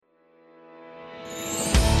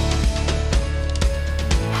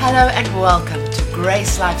Hello and welcome to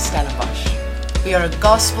GraceLife Stellenbosch. We are a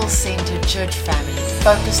gospel-centered church family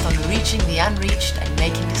focused on reaching the unreached and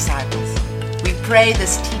making disciples. We pray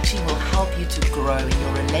this teaching will help you to grow in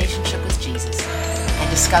your relationship with Jesus and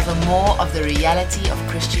discover more of the reality of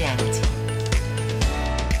Christianity.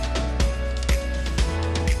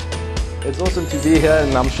 It's awesome to be here,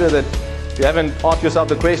 and I'm sure that if you haven't asked yourself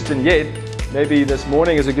the question yet, maybe this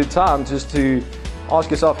morning is a good time just to ask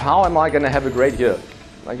yourself, how am I going to have a great year?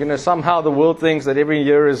 Somehow the world thinks that every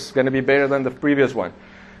year is going to be better than the previous one.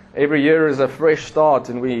 Every year is a fresh start,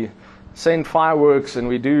 and we send fireworks and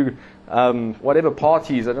we do whatever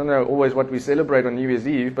parties. I don't know always what we celebrate on New Year's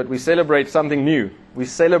Eve, but we celebrate something new. We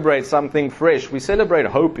celebrate something fresh. We celebrate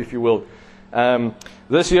hope, if you will.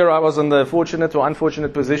 This year I was in the fortunate or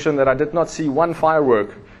unfortunate position that I did not see one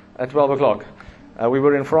firework at 12 o'clock. We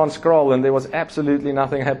were in France Scroll, and there was absolutely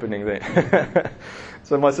nothing happening there.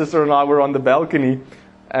 So my sister and I were on the balcony,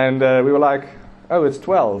 and we were like, oh, it's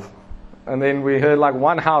 12. And then we heard like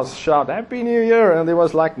one house shout, Happy New Year, and there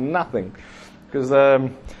was like nothing. Because the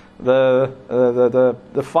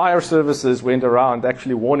fire services went around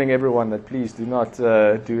actually warning everyone that please do not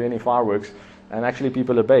do any fireworks. And actually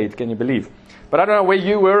people obeyed, can you believe? But I don't know where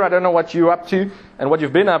you were, I don't know what you're up to and what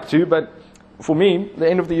you've been up to, but for me, the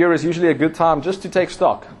end of the year is usually a good time just to take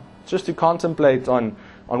stock, just to contemplate on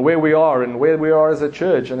where we are and where we are as a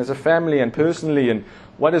church and as a family and personally, and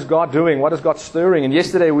what is God doing, what is God stirring. And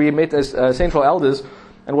yesterday we met as Central Elders,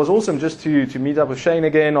 and it was awesome just to meet up with Shane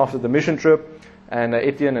again after the mission trip, and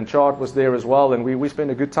Etienne and Chart was there as well, and we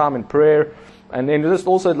spent a good time in prayer, and then just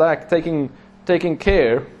also like taking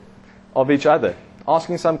care of each other,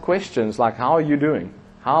 asking some questions like, how are you doing?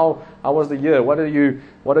 How was the year? What are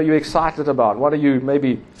you excited about? What are you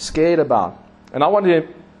maybe scared about? And I want to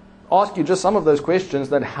ask you just some of those questions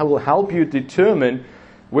that will help you determine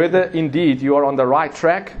whether indeed you are on the right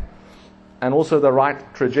track and also the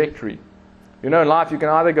right trajectory. You know, in life you can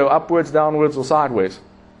either go upwards, downwards, or sideways.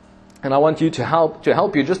 And I want you to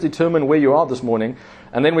help you just determine where you are this morning,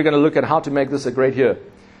 and then we're going to look at how to make this a great year.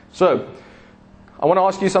 So, I want to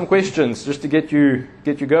ask you some questions just to get you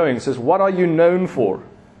going. It says, what are you known for?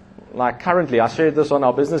 Like currently, I shared this on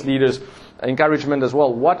our business leaders encouragement as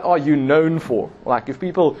well. What are you known for? Like if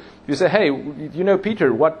you say, hey, you know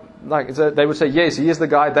Peter, what? Like they would say, yes, he is the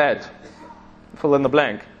guy that. Fill in the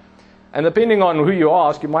blank. And depending on who you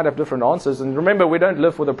ask, you might have different answers. And remember, we don't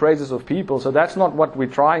live for the praises of people, so that's not what we're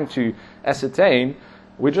trying to ascertain.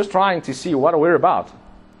 We're just trying to see what we're about.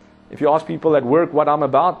 If you ask people at work what I'm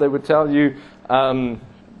about, they would tell you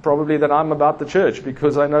probably that I'm about the church,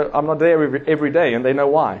 because I know I'm not there every day, and they know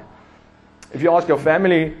why. If you ask your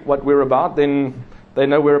family what we're about, then they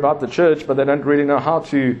know we're about the church, but they don't really know how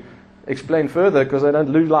to explain further because they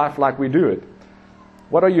don't live life like we do it.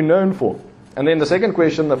 What are you known for? And then the second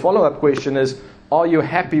question, the follow-up question is, are you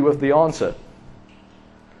happy with the answer?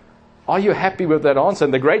 Are you happy with that answer?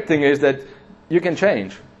 And the great thing is that you can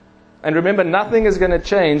change. And remember, nothing is going to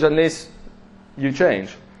change unless you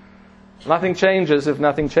change. Nothing changes if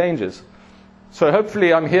nothing changes. So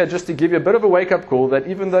hopefully I'm here just to give you a bit of a wake-up call that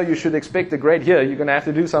even though you should expect a great year, you're going to have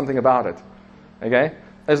to do something about it. Okay?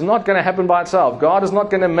 It's not going to happen by itself. God is not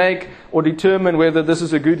going to make or determine whether this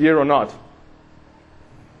is a good year or not.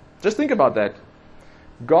 Just think about that.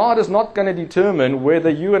 God is not going to determine whether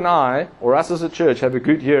you and I, or us as a church, have a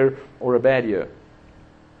good year or a bad year.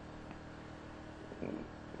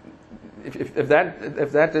 If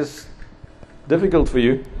that is difficult for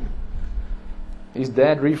you, his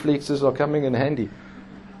dad reflexes are coming in handy.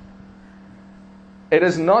 It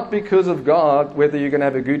is not because of God whether you're going to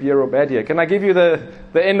have a good year or bad year. Can I give you the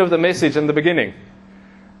end of the message in the beginning?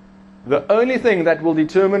 The only thing that will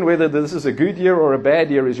determine whether this is a good year or a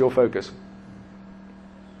bad year is your focus.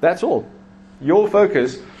 That's all. Your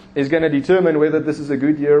focus is going to determine whether this is a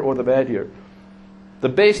good year or the bad year. The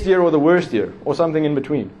best year or the worst year, or something in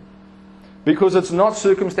between. Because it's not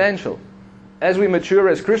circumstantial. As we mature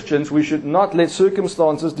as Christians, we should not let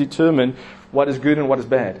circumstances determine what is good and what is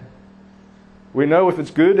bad. We know if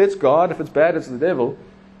it's good, it's God. If it's bad, it's the devil.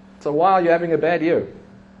 So why are you having a bad year?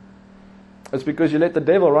 It's because you let the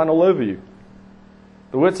devil run all over you.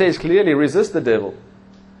 The word says clearly, resist the devil.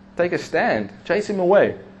 Take a stand. Chase him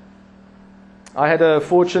away. I had a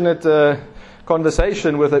fortunate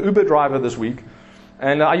conversation with an Uber driver this week.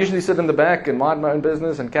 And I usually sit in the back and mind my own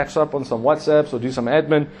business and catch up on some WhatsApps or do some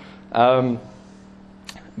admin.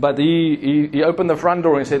 But he opened the front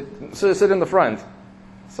door and said, "Sir, sit in the front."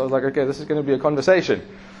 So I was like, okay, this is going to be a conversation.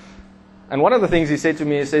 And one of the things he said to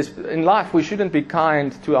me, he says, in life we shouldn't be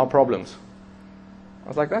kind to our problems. I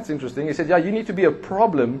was like, that's interesting. He said, you need to be a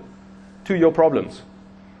problem to your problems.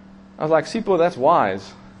 I was like, Sipo, that's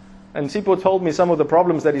wise. And Sipo told me some of the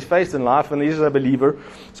problems that he's faced in life, and he's a believer.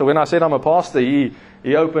 So when I said I'm a pastor, he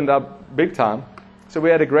opened up big time. So we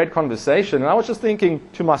had a great conversation, and I was just thinking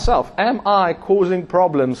to myself, am I causing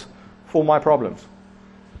problems for my problems?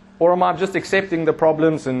 Or am I just accepting the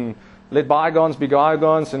problems and let bygones be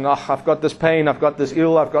bygones, and I've got this pain, I've got this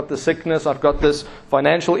ill, I've got this sickness, I've got this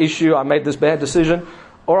financial issue, I made this bad decision?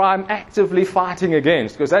 Or I'm actively fighting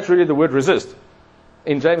against, because that's really the word resist.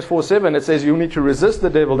 In James 4:7, it says you need to resist the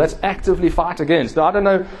devil. That's actively fight against. Now, I don't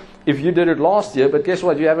know if you did it last year, but guess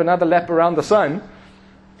what? You have another lap around the sun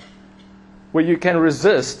where you can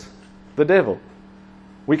resist the devil.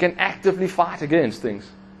 We can actively fight against things.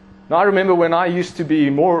 Now, I remember when I used to be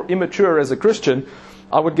more immature as a Christian,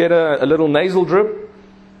 I would get a little nasal drip,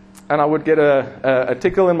 and I would get a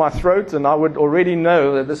tickle in my throat, and I would already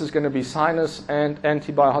know that this is going to be sinus and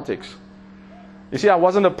antibiotics. You see, I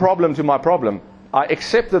wasn't a problem to my problem. I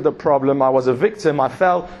accepted the problem. I was a victim. I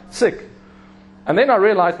fell sick. And then I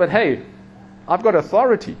realized, but hey, I've got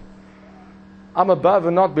authority. I'm above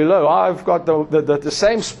and not below. I've got the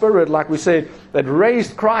same spirit, like we said, that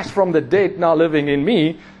raised Christ from the dead now living in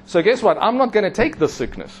me. So guess what? I'm not going to take this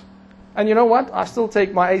sickness. And you know what? I still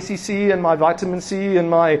take my ACC and my vitamin C and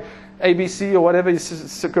my ABC or whatever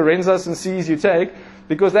Carenzas and C's you take,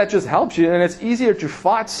 because that just helps you. And it's easier to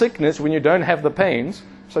fight sickness when you don't have the pains.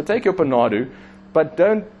 So take your Panado. But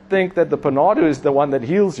don't think that the Panado is the one that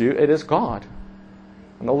heals you. It is God.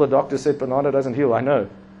 And all the doctors said Panado doesn't heal. I know.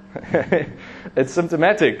 It's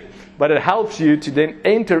symptomatic. But it helps you to then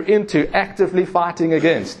enter into actively fighting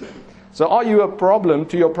against. So are you a problem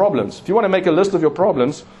to your problems? If you want to make a list of your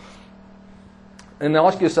problems, and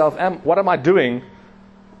ask yourself, what am I doing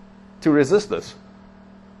to resist this?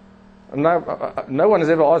 And no one has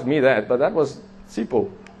ever asked me that, but that was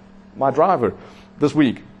Sipo, my driver, this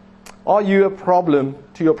week. Are you a problem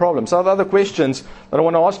to your problem? So the other questions that I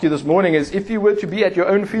want to ask you this morning is, if you were to be at your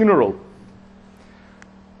own funeral,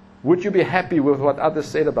 would you be happy with what others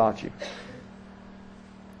said about you?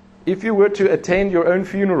 If you were to attend your own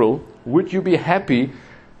funeral, would you be happy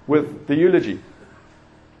with the eulogy?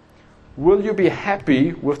 Will you be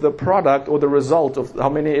happy with the product or the result of how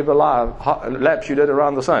many ever laps you did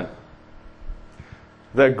around the sun?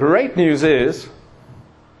 The great news is,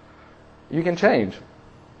 you can change.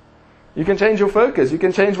 You can change your focus. You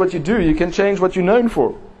can change what you do. You can change what you're known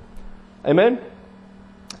for. Amen?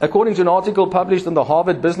 According to an article published in the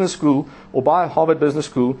Harvard Business School, or by Harvard Business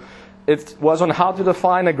School, it was on how to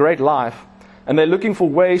define a great life. And they're looking for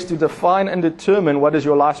ways to define and determine what is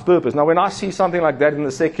your life's purpose. Now, when I see something like that in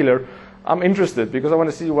the secular, I'm interested because I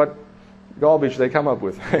want to see what garbage they come up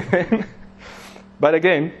with. But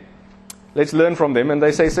again, let's learn from them. And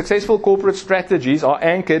they say successful corporate strategies are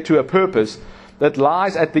anchored to a purpose that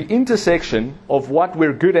lies at the intersection of what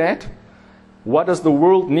we're good at, what does the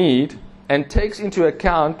world need, and takes into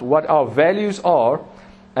account what our values are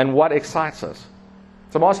and what excites us.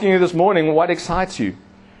 So I'm asking you this morning, what excites you?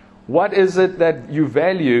 What is it that you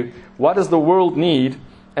value? What does the world need?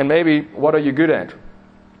 And maybe what are you good at?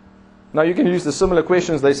 Now you can use the similar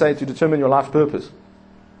questions they say to determine your life's purpose.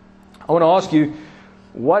 I want to ask you,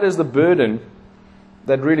 what is the burden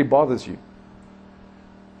that really bothers you?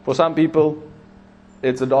 For some people,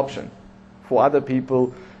 it's adoption. For other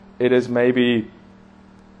people, it is maybe,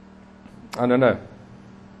 I don't know,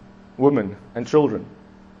 women and children,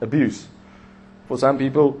 abuse. For some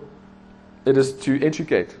people, it is to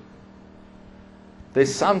educate.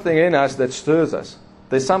 There's something in us that stirs us.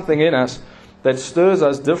 There's something in us that stirs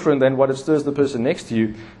us different than what it stirs the person next to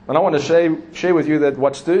you. And I want to share with you that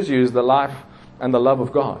what stirs you is the life and the love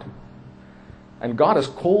of God. And God has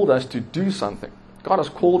called us to do something. God has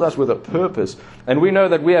called us with a purpose. And we know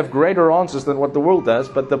that we have greater answers than what the world does,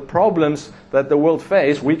 but the problems that the world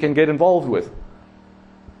face, we can get involved with.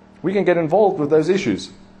 We can get involved with those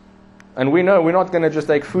issues. And we know we're not going to just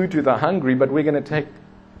take food to the hungry, but we're going to take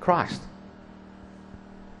Christ.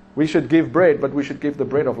 We should give bread, but we should give the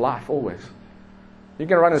bread of life always. You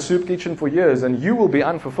can run a soup kitchen for years and you will be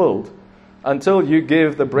unfulfilled until you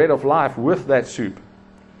give the bread of life with that soup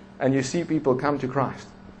and you see people come to Christ.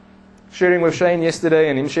 Sharing with Shane yesterday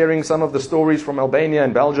and him sharing some of the stories from Albania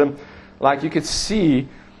and Belgium, like you could see,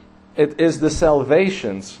 it is the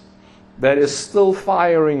salvations that is still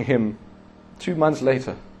firing him 2 months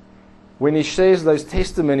later. When he shares those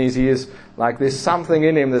testimonies, he is like there's something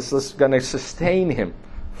in him that's going to sustain him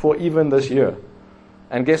for even this year.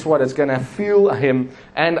 And guess what? It's going to fuel him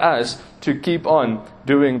and us to keep on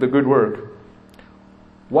doing the good work.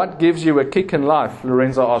 What gives you a kick in life?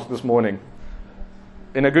 Lorenzo asked this morning.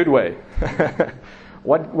 In a good way.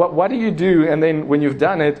 What do you do? And then when you've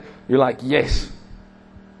done it, you're like, yes.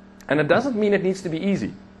 And it doesn't mean it needs to be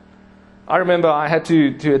easy. I remember I had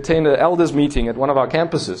to attend an elders meeting at one of our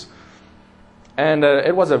campuses. And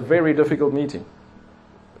it was a very difficult meeting.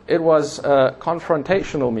 It was a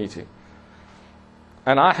confrontational meeting.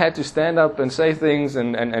 And I had to stand up and say things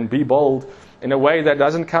and be bold in a way that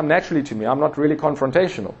doesn't come naturally to me. I'm not really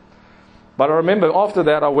confrontational. But I remember after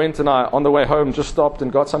that I went and on the way home, just stopped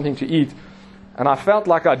and got something to eat. And I felt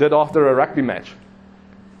like I did after a rugby match.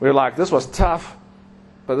 We were like, this was tough,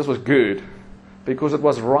 but this was good. Because it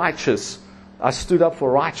was righteous. I stood up for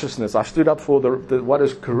righteousness. I stood up for what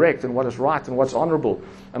is correct and what is right and what's honorable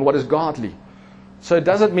and what is godly. So it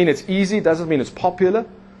doesn't mean it's easy. It doesn't mean it's popular.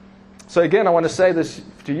 So again, I want to say this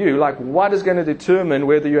to you. Like, what is going to determine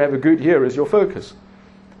whether you have a good year is your focus.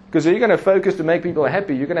 Because if you're going to focus to make people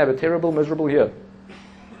happy, you're going to have a terrible, miserable year.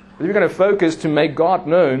 If you're going to focus to make God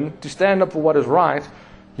known, to stand up for what is right,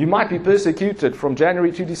 you might be persecuted from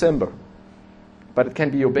January to December. But it can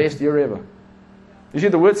be your best year ever. You see,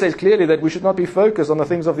 the word says clearly that we should not be focused on the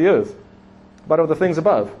things of the earth, but of the things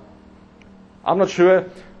above. I'm not sure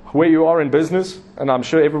where you are in business, and I'm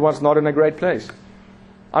sure everyone's not in a great place.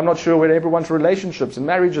 I'm not sure where everyone's relationships and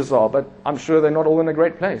marriages are, but I'm sure they're not all in a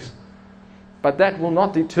great place. But that will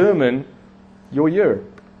not determine your year.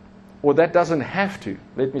 Or that doesn't have to.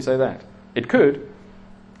 Let me say that. It could,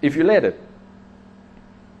 if you let it.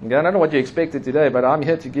 Okay, I don't know what you expected today, but I'm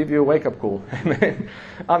here to give you a wake-up call. Amen.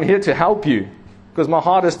 I'm here to help you. Because my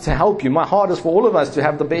heart is to help you. My heart is for all of us to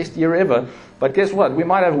have the best year ever. But guess what? We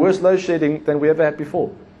might have worse load shedding than we ever had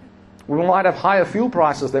before. We might have higher fuel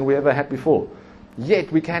prices than we ever had before.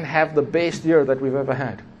 Yet we can have the best year that we've ever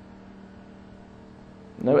had.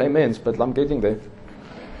 No amens, but I'm getting there.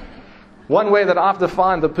 One way that I've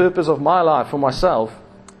defined the purpose of my life for myself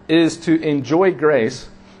is to enjoy grace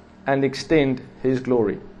and extend His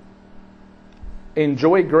glory.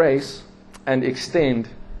 Enjoy grace and extend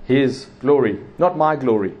His glory. Not my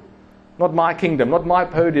glory. Not my kingdom. Not my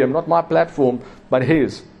podium. Not my platform. But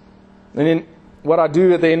His. And then what I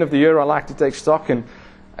do at the end of the year, I like to take stock. And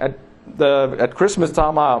at Christmas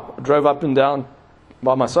time, I drove up and down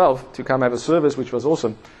by myself to come have a service, which was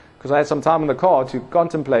awesome. Because I had some time in the car to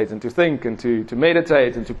contemplate and to think and to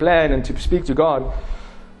meditate and to plan and to speak to God.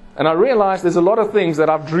 And I realized there's a lot of things that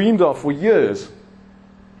I've dreamed of for years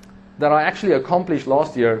that I actually accomplished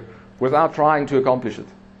last year without trying to accomplish it.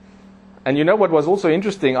 And you know what was also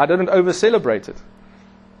interesting? I didn't over-celebrate it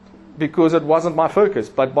because it wasn't my focus.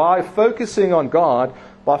 But by focusing on God,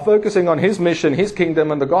 by focusing on His mission, His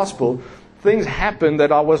kingdom, and the gospel, things happened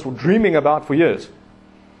that I was dreaming about for years.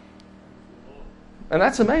 And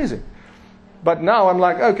that's amazing. But now I'm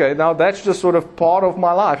like, okay, now that's just sort of part of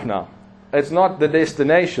my life now. It's not the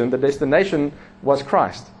destination. The destination was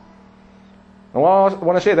Christ. And I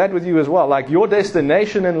want to share that with you as well. Like, your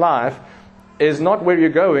destination in life is not where you're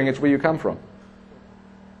going, it's where you come from.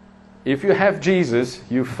 If you have Jesus,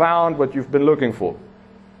 you found what you've been looking for.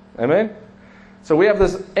 Amen? So we have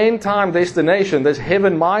this end-time destination, this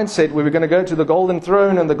heaven mindset where we're going to go to the golden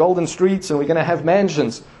throne and the golden streets and we're going to have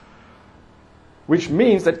mansions. Which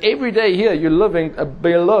means that every day here you're living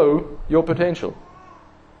below your potential.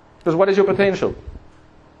 Because what is your potential?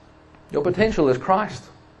 Your potential is Christ.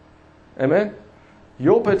 Amen?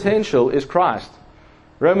 Your potential is Christ.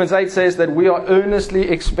 Romans 8 says that we are earnestly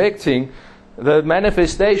expecting the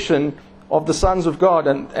manifestation of the sons of God.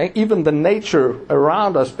 And even the nature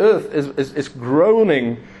around us, earth, is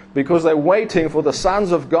groaning because they're waiting for the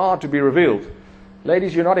sons of God to be revealed.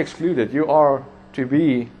 Ladies, you're not excluded. You are to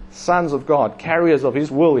be sons of God, carriers of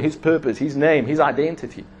His will, His purpose, His name, His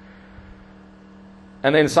identity.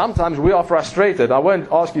 And then sometimes we are frustrated. I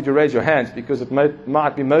won't ask you to raise your hands because it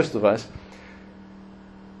might be most of us.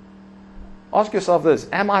 Ask yourself this: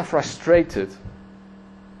 am I frustrated?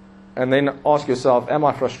 And then ask yourself, am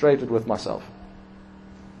I frustrated with myself?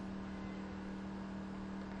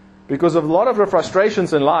 Because of a lot of the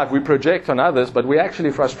frustrations in life we project on others, but we're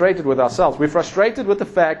actually frustrated with ourselves. We're frustrated with the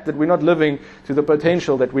fact that we're not living to the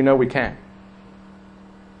potential that we know we can.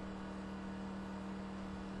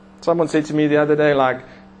 Someone said to me the other day, like,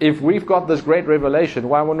 if we've got this great revelation,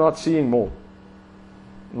 why we're not seeing more?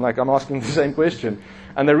 I'm asking the same question.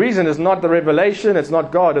 And the reason is not the revelation, it's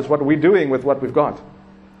not God, it's what we're doing with what we've got.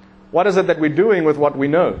 What is it that we're doing with what we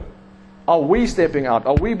know? Are we stepping out?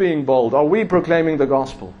 Are we being bold? Are we proclaiming the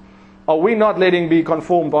gospel? Are we not letting be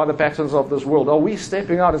conformed by the patterns of this world? Are we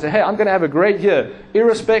stepping out and say, hey, I'm going to have a great year,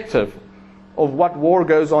 irrespective of what war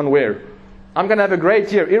goes on where? I'm going to have a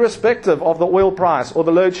great year, irrespective of the oil price or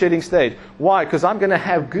the load shedding state. Why? Because I'm going to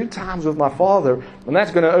have good times with my Father, and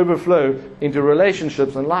that's going to overflow into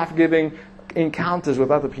relationships and life-giving encounters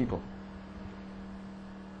with other people.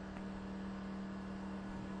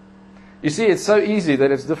 You see, it's so easy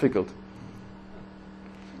that it's difficult.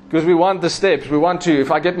 Because we want the steps. We want to,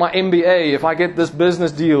 if I get my MBA, if I get this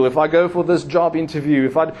business deal, if I go for this job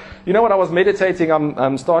interview, you know what, I was meditating,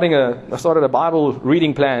 I started a Bible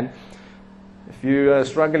reading plan. If you're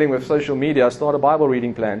struggling with social media, start a Bible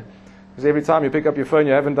reading plan. Because every time you pick up your phone,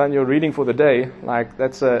 you haven't done your reading for the day. Like,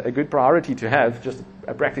 that's a good priority to have, just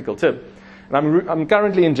a practical tip. And I'm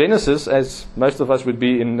currently in Genesis, as most of us would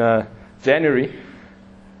be in January.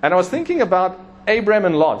 And I was thinking about Abraham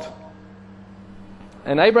and Lot.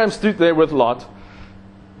 And Abraham stood there with Lot,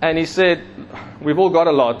 and he said, we've all got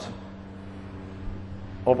a lot,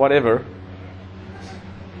 or whatever.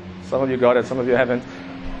 Some of you got it, some of you haven't.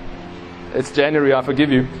 It's January, I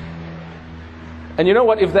forgive you. And you know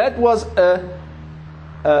what, if that was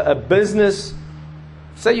a business,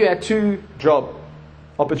 say you had 2 job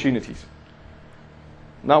opportunities.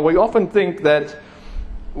 Now we often think that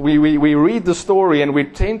we read the story and we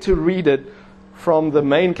tend to read it from the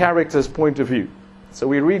main character's point of view. So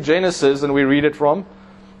we read Genesis and we read it from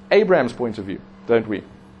Abraham's point of view, don't we?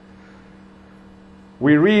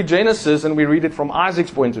 We read Genesis and we read it from Isaac's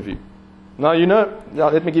point of view. Now,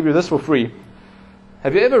 let me give you this for free.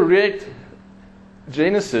 Have you ever read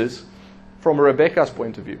Genesis from Rebecca's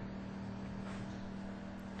point of view?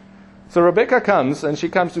 So Rebecca comes and she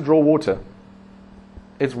comes to draw water.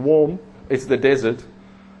 It's warm, it's the desert.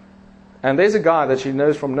 And there's a guy that she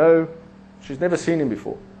knows she's never seen him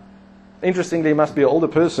before. Interestingly, he must be an older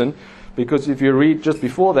person, because if you read just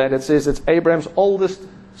before that, it says it's Abraham's oldest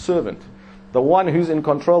servant, the one who's in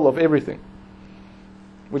control of everything.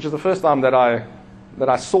 Which is the first time that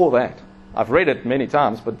I saw that. I've read it many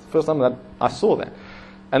times, but the first time that I saw that.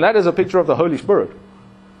 And that is a picture of the Holy Spirit.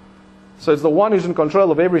 So it's the one who's in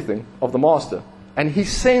control of everything, of the master. And he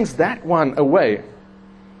sends that one away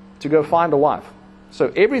to go find a wife.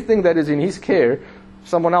 So everything that is in his care,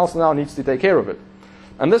 someone else now needs to take care of it.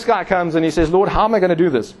 And this guy comes and he says, Lord, how am I going to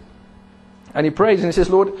do this? And he prays and he says,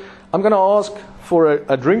 Lord, I'm going to ask for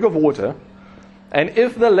a drink of water. And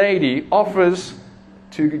if the lady offers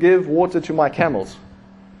to give water to my camels,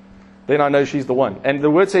 then I know she's the one. And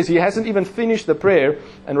the word says he hasn't even finished the prayer,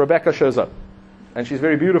 and Rebecca shows up. And she's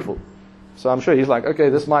very beautiful. So I'm sure he's like, okay,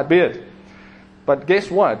 this might be it. But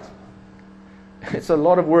guess what? It's a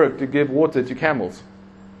lot of work to give water to camels.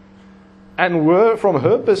 And from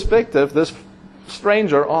her perspective, this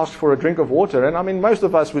stranger asked for a drink of water. And I mean, most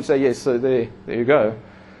of us would say, yes, so there you go.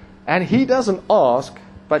 And he doesn't ask,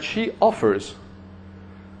 but she offers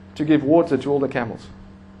to give water to all the camels.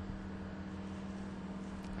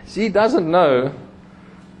 She doesn't know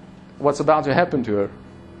what's about to happen to her.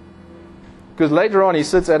 Because later on he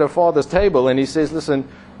sits at her father's table and he says, listen,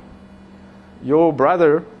 your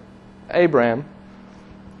brother Abraham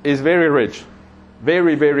is very rich.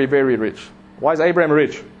 Very, very, very rich. Why is Abraham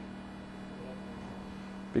rich?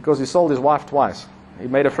 Because he sold his wife twice. He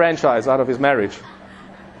made a franchise out of his marriage.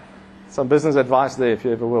 Some business advice there, if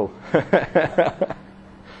you ever will.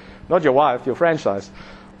 Not your wife, your franchise.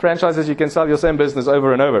 Franchises, you can sell your same business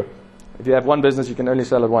over and over. If you have one business, you can only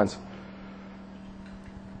sell it once.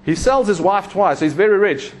 He sells his wife twice. He's very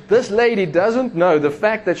rich. This lady doesn't know the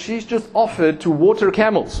fact that she's just offered to water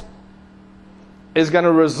camels is going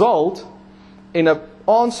to result in an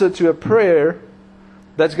answer to a prayer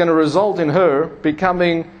that's going to result in her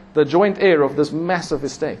becoming the joint heir of this massive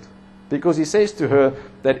estate. Because he says to her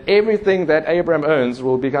that everything that Abraham owns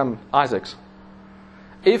will become Isaac's.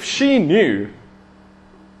 If she knew,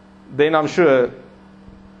 then I'm sure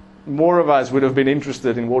more of us would have been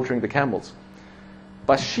interested in watering the camels.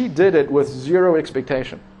 But she did it with zero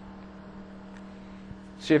expectation.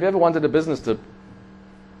 So if you ever wanted a business tip,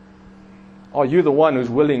 are you the one who's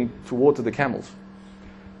willing to water the camels?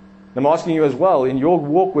 I'm asking you as well, in your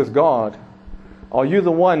walk with God, are you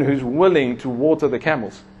the one who's willing to water the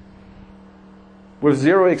camels? With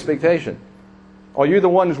zero expectation. Are you the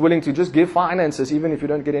one who's willing to just give finances even if you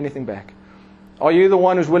don't get anything back? Are you the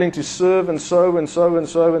one who's willing to serve and sow and sow and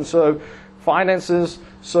sow and sow finances,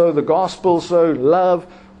 sow the gospel, sow love,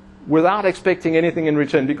 without expecting anything in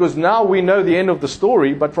return? Because now we know the end of the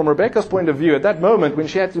story, but from Rebecca's point of view, at that moment when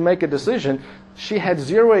she had to make a decision, she had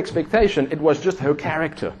zero expectation. It was just her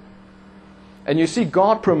character. And you see,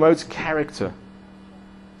 God promotes character.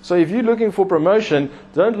 So if you're looking for promotion,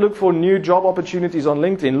 don't look for new job opportunities on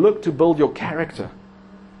LinkedIn. Look to build your character.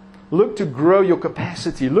 Look to grow your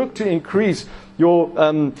capacity. Look to increase your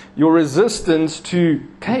resistance to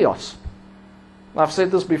chaos. I've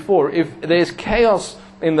said this before. If there's chaos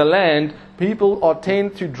in the land, people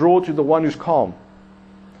tend to draw to the one who's calm.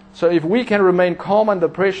 So if we can remain calm under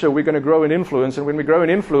pressure, we're going to grow in influence. And when we grow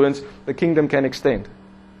in influence, the kingdom can extend.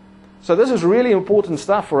 So this is really important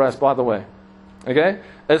stuff for us, by the way. Okay?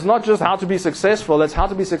 It's not just how to be successful, it's how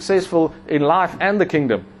to be successful in life and the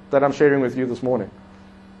kingdom that I'm sharing with you this morning.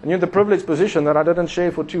 And you're in the privileged position that I didn't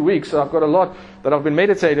share for 2 weeks, so I've got a lot that I've been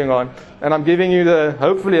meditating on, and I'm giving you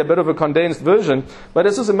hopefully a bit of a condensed version. But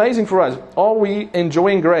this is amazing for us. Are we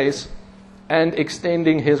enjoying grace and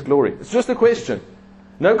extending His glory? It's just a question.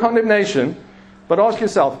 No condemnation, but ask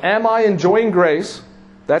yourself, am I enjoying grace?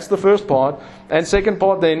 That's the first part. And second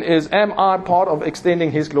part then is, am I part of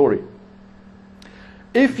extending His glory?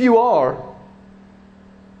 If you are,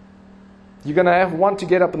 you're going to want to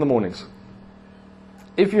get up in the mornings.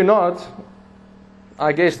 If you're not,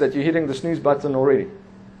 I guess that you're hitting the snooze button already.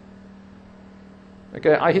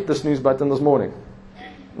 Okay, I hit the snooze button this morning.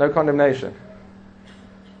 No condemnation.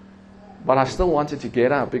 But I still wanted to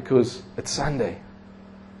get up because it's Sunday.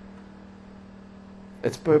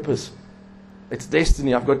 It's purpose. It's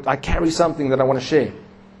destiny. I carry something that I want to share.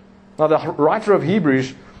 Now the writer of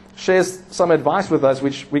Hebrews shares some advice with us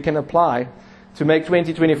which we can apply to make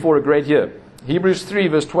 2024 a great year. Hebrews 3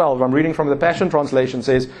 verse 12, I'm reading from the Passion Translation,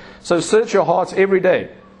 says, "So search your hearts every day."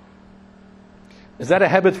 Is that a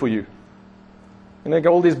habit for you? And they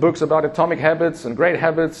got all these books about atomic habits and great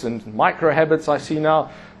habits and micro habits I see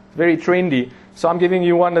now. Very trendy. So I'm giving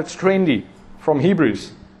you one that's trendy from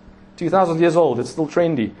Hebrews. 2,000 years old, it's still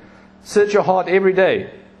trendy. Search your heart every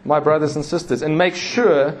day, my brothers and sisters, and make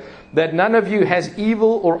sure that none of you has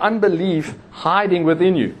evil or unbelief hiding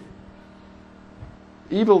within you.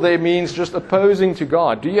 Evil there means just opposing to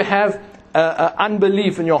God. Do you have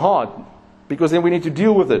unbelief in your heart? Because then we need to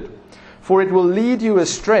deal with it. For it will lead you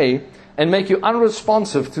astray and make you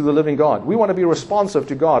unresponsive to the living God. We want to be responsive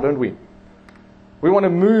to God, don't we? We want to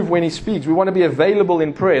move when He speaks. We want to be available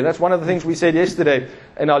in prayer. That's one of the things we said yesterday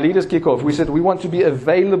in our leaders' kickoff. We said we want to be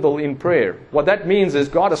available in prayer. What that means is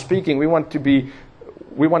God is speaking. We want to be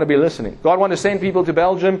listening. God wants to send people to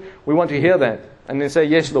Belgium. We want to hear that and then say,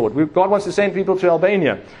 "Yes, Lord." God wants to send people to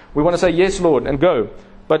Albania. We want to say, "Yes, Lord," and go.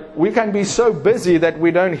 But we can be so busy that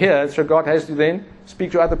we don't hear, so God has to then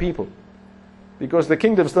speak to other people. Because the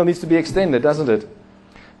kingdom still needs to be extended, doesn't it?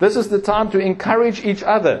 This is the time to encourage each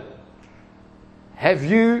other. Have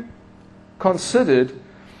you considered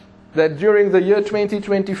that during the year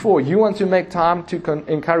 2024, you want to make time to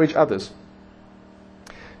encourage others?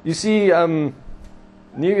 You see, New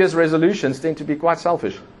Year's resolutions tend to be quite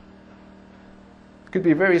selfish. It could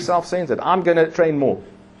be very self-centered. I'm going to train more.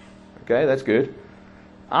 Okay, that's good.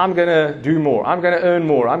 I'm going to do more. I'm going to earn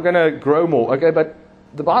more. I'm going to grow more. Okay, but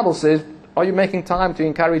the Bible says, are you making time to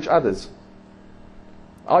encourage others?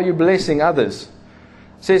 Are you blessing others?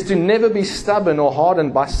 It says to never be stubborn or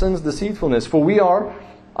hardened by sin's deceitfulness. For we are,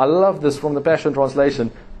 I love this from the Passion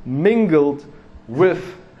Translation, mingled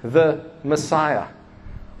with the Messiah.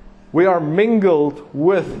 We are mingled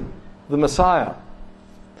with the Messiah.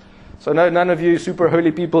 So no, none of you super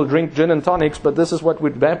holy people drink gin and tonics, but this is what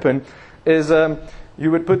would happen, is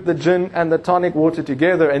you would put the gin and the tonic water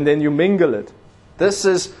together and then you mingle it. This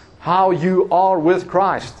is how you are with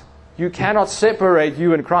Christ. You cannot separate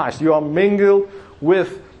you and Christ. You are mingled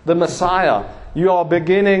with the Messiah. You are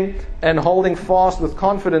beginning and holding fast with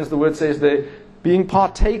confidence, the word says there, being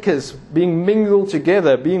partakers, being mingled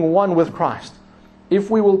together, being one with Christ. If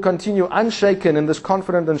we will continue unshaken in this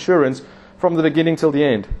confident assurance from the beginning till the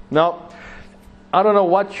end. Now, I don't know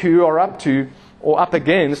what you are up to or up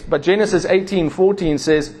against, but Genesis 18:14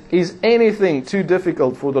 says, "Is anything too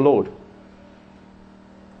difficult for the Lord?"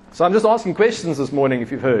 So I'm just asking questions this morning,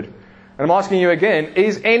 if you've heard. And I'm asking you again,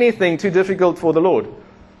 is anything too difficult for the Lord?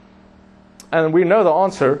 And we know the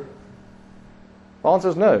answer. The answer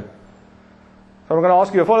is no. So I'm going to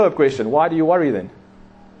ask you a follow-up question. Why do you worry then?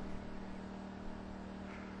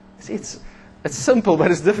 See, it's simple,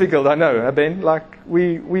 but it's difficult, I know, Ben. Like,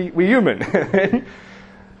 we're human.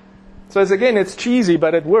 So it's cheesy,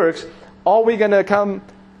 but it works. Are we going to become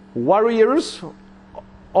worriers,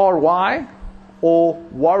 R-Y, or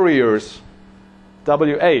warriors,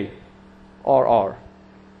 W-A-R-R?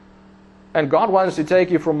 And God wants to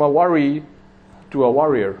take you from a worry to a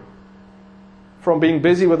warrior. From being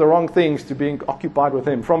busy with the wrong things to being occupied with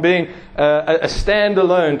Him. From being a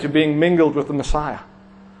standalone to being mingled with the Messiah.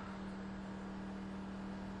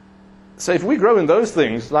 So if we grow in those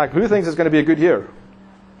things, like, who thinks it's going to be a good year?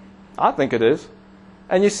 I think it is.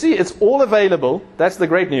 And you see, it's all available. That's the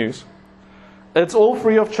great news. It's all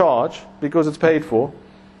free of charge because it's paid for.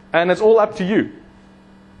 And it's all up to you.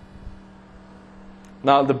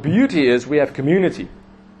 Now, the beauty is we have community.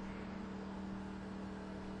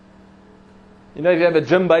 You know, if you have a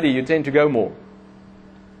gym buddy, you tend to go more.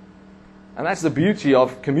 And that's the beauty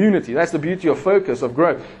of community. That's the beauty of focus, of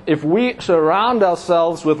growth. If we surround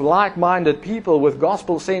ourselves with like-minded people, with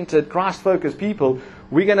gospel-centered, Christ-focused people,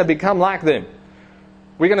 we're going to become like them.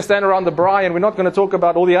 We're going to stand around the braai and we're not going to talk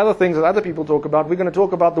about all the other things that other people talk about. We're going to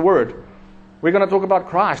talk about the Word. We're going to talk about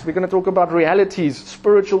Christ. We're going to talk about realities,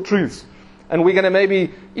 spiritual truths. And we're going to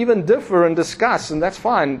maybe even differ and discuss, and that's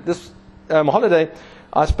fine. This holiday,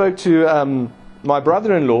 I spoke to my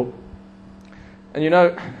brother-in-law,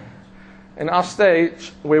 and in our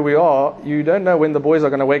stage where we are, you don't know when the boys are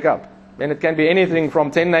going to wake up. And it can be anything from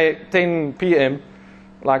 10 p.m.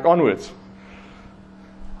 onwards.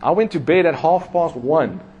 I went to bed at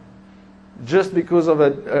 1:30 just because of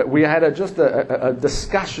we had a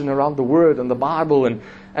discussion around the Word and the Bible, and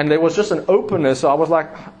there was just an openness. So I was like,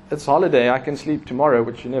 it's holiday, I can sleep tomorrow,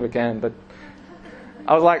 which you never can. But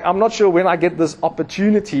I was like, I'm not sure when I get this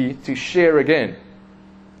opportunity to share again.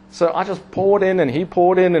 So I just poured in, and he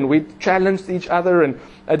poured in, and we challenged each other. And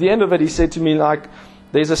at the end of it, he said to me,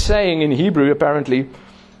 there's a saying in Hebrew, apparently,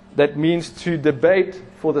 that means to debate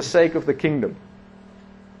for the sake of the kingdom.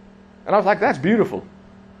 And I was like, that's beautiful.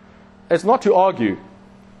 It's not to argue.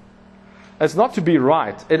 It's not to be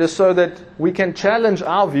right. It is so that we can challenge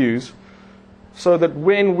our views, so that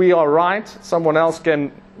when we are right, someone else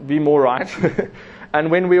can be more right. And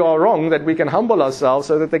when we are wrong, that we can humble ourselves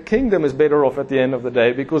so that the kingdom is better off at the end of the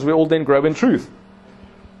day, because we all then grow in truth.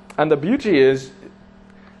 And the beauty is,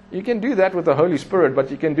 you can do that with the Holy Spirit, but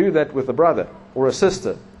you can do that with a brother or a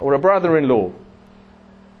sister or a brother-in-law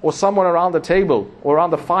or someone around the table or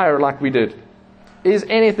around the fire like we did. Is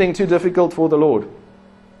anything too difficult for the Lord?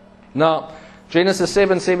 Now, Genesis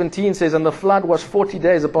 7:17 says, and the flood was 40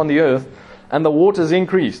 days upon the earth, and the waters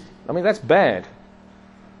increased. I mean, that's bad.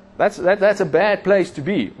 That's a bad place to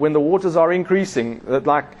be when the waters are increasing.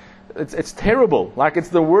 It's terrible. It's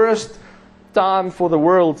the worst time for the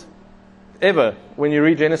world ever when you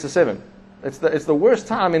read Genesis 7. It's the worst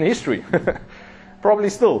time in history. Probably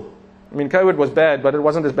still. I mean, COVID was bad, but it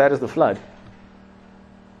wasn't as bad as the flood.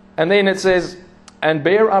 And then it says, and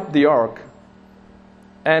bear up the ark,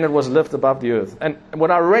 and it was lifted above the earth. And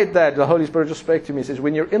when I read that, the Holy Spirit just spoke to me. He says,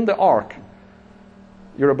 when you're in the ark,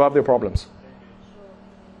 you're above their problems.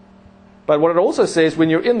 But what it also says, when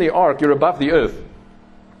you're in the ark, you're above the earth.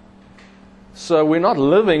 So we're not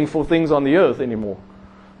living for things on the earth anymore.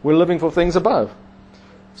 We're living for things above.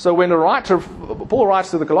 So when Paul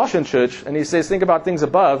writes to the Colossian church, and he says, think about things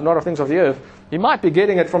above, not of things of the earth, he might be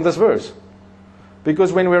getting it from this verse.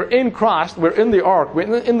 Because when we're in Christ, we're in the ark,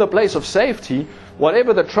 we're in the place of safety,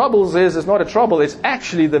 whatever the troubles is not a trouble, it's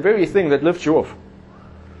actually the very thing that lifts you off.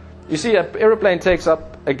 You see, an aeroplane takes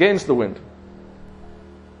up against the wind.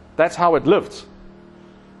 That's how it lifts.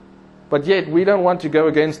 But yet, we don't want to go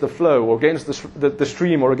against the flow, or against the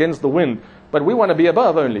stream, or against the wind. But we want to be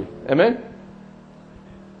above only. Amen?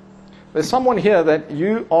 There's someone here that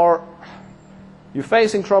you're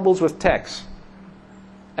facing troubles with tax.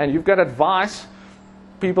 And you've got advice,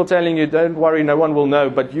 people telling you, don't worry, no one will know.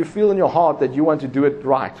 But you feel in your heart that you want to do it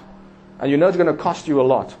right. And you know it's going to cost you a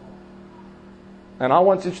lot. And I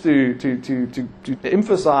want you to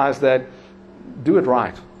emphasize that, do it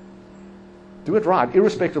right. Do it right,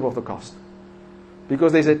 irrespective of the cost.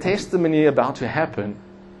 Because there's a testimony about to happen.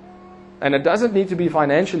 And it doesn't need to be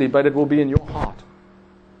financially, but it will be in your heart.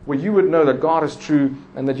 Where you would know that God is true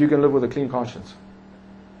and that you can live with a clean conscience.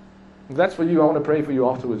 If that's for you, I want to pray for you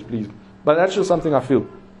afterwards, please. But that's just something I feel.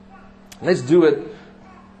 Let's do it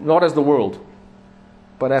not as the world,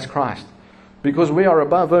 but as Christ. Because we are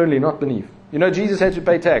above only, not beneath. You know, Jesus had to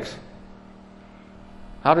pay tax.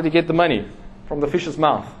 How did he get the money? From the fish's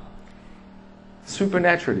mouth.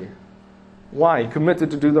 Supernaturally. Why? He committed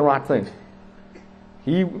to do the right thing.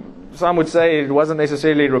 Some would say it wasn't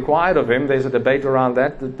necessarily required of him. There's a debate around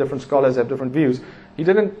that. The different scholars have different views.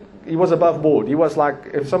 He was above board. He was like,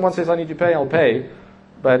 if someone says I need to pay, I'll pay.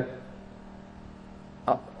 But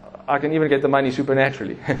I can even get the money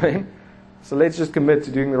supernaturally. So let's just commit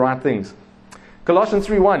to doing the right things. Colossians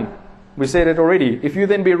 3:1. We said it already. If you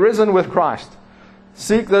then be risen with Christ,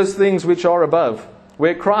 seek those things which are above,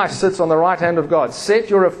 where Christ sits on the right hand of God. Set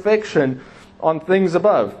your affection on things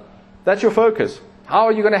above. That's your focus. How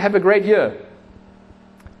are you going to have a great year?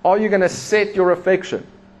 Are you going to set your affection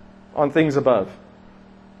on things above?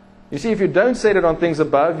 You see, if you don't set it on things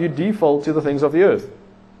above, you default to the things of the earth.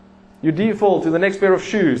 You default to the next pair of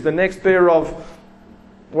shoes, the next pair of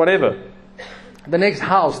whatever, the next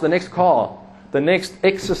house, the next car, the next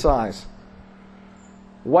exercise.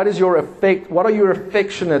 What are you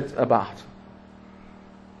affectionate about?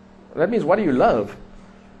 That means, what do you love?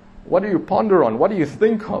 What do you ponder on? What do you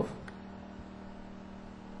think of?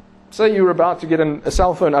 Say you're about to get a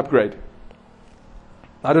cell phone upgrade.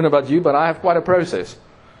 I don't know about you, but I have quite a process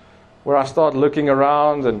where I start looking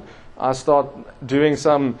around and I start doing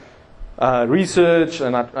some research,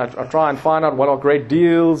 and I try and find out what are great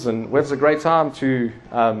deals and when's a great time to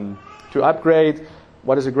upgrade,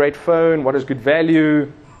 what is a great phone, what is good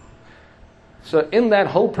value. So in that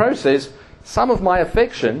whole process, some of my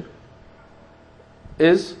affection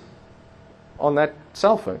is on that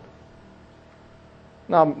cell phone.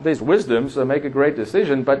 Now, there's wisdom, so make a great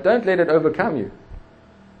decision, but don't let it overcome you.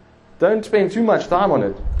 Don't spend too much time on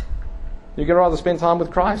it. You can rather spend time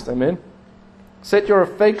with Christ, amen? Set your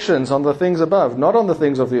affections on the things above, not on the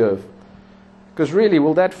things of the earth. Because really,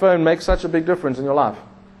 will that phone make such a big difference in your life?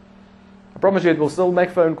 I promise you, it will still make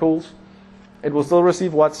phone calls. It will still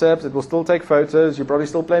receive WhatsApps. It will still take photos. You probably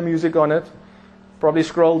still play music on it. Probably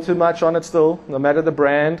scroll too much on it still, no matter the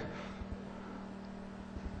brand.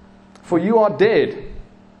 For you are dead.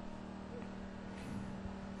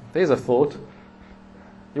 There's a thought.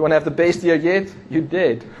 You want to have the best year yet? You're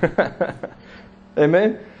dead.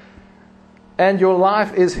 Amen? And your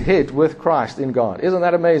life is hid with Christ in God. Isn't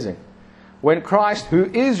that amazing? When Christ, who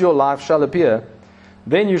is your life, shall appear,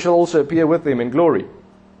 then you shall also appear with Him in glory.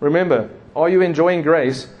 Remember, are you enjoying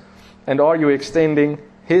grace, and are you extending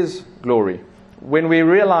His glory? When we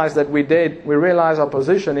realize that we're dead, we realize our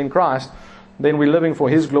position in Christ, then we're living for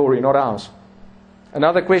His glory, not ours.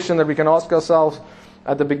 Another question that we can ask ourselves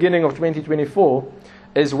at the beginning of 2024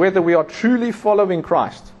 is whether we are truly following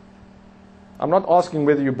Christ. I'm not asking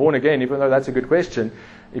whether you're born again, even though that's a good question.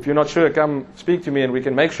 If you're not sure, come speak to me and we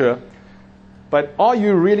can make sure. But are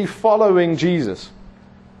you really following Jesus?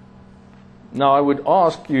 Now, I would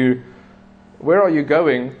ask you, where are you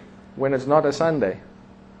going when it's not a Sunday?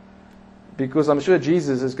 Because I'm sure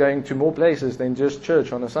Jesus is going to more places than just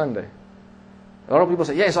church on a Sunday. A lot of people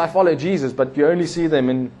say, yes, I follow Jesus, but you only see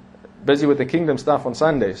them busy with the kingdom stuff on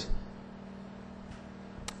Sundays.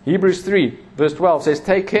 Hebrews 3, verse 12 says,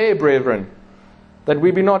 take care, brethren, that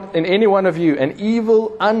we be not in any one of you an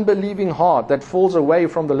evil, unbelieving heart that falls away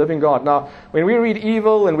from the living God. Now, when we read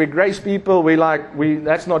evil and we grace people,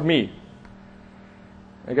 that's not me.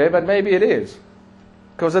 Okay, but maybe it is.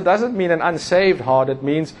 Because it doesn't mean an unsaved heart, it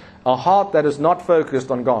means a heart that is not focused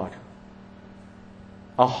on God.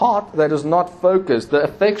 A heart that is not focused, the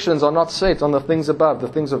affections are not set on the things above, the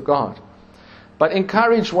things of God. But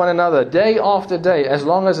encourage one another day after day, as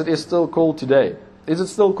long as it is still called today. Is it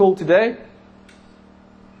still called today?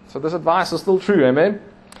 So this advice is still true, amen?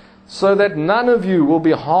 So that none of you will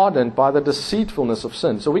be hardened by the deceitfulness of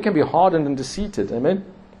sin. So we can be hardened and deceived, amen?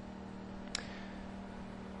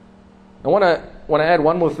 I want to add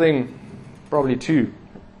one more thing, probably two.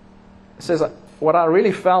 It says, what I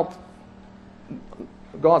really felt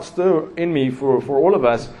God stir in me for all of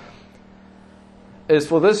us is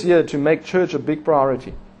for this year to make church a big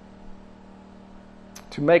priority.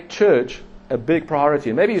 To make church a big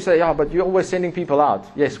priority. And maybe you say, yeah, but you're always sending people out.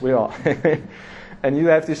 Yes, we are. And you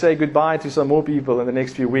have to say goodbye to some more people in the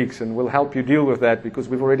next few weeks, and we'll help you deal with that because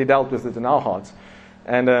we've already dealt with it in our hearts.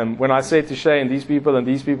 And when I said to Shane, these people and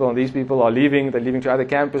these people and these people are leaving, they're leaving to other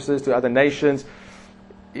campuses, to other nations,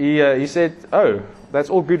 he said, oh, that's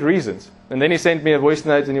all good reasons. And then he sent me a voice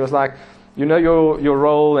note and he was like, you know your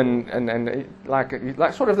role and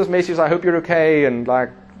like sort of this message, I hope you're okay and like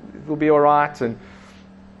it will be all right. And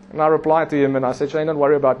I replied to him and I said, Shane, don't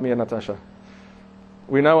worry about me and Natasha.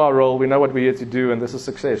 We know our role, we know what we're here to do, and this is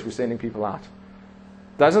success. We're sending people out.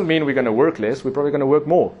 Doesn't mean we're going to work less, we're probably going to work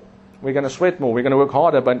more. We're going to sweat more, we're going to work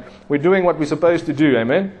harder, but we're doing what we're supposed to do,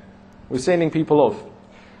 amen? We're sending people off.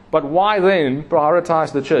 But why then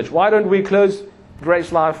prioritize the church? Why don't we close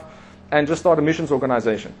GraceLife and just start a missions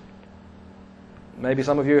organization? Maybe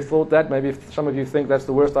some of you have thought that, maybe some of you think that's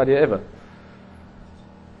the worst idea ever.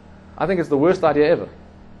 I think it's the worst idea ever.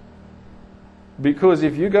 Because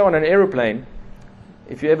if you go on an aeroplane,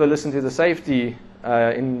 if you ever listen to the safety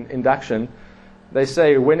induction, they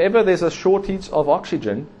say whenever there's a shortage of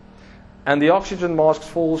oxygen and the oxygen mask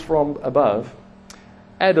falls from above,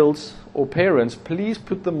 adults or parents, please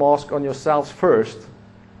put the mask on yourselves first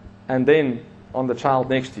and then on the child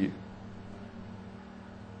next to you.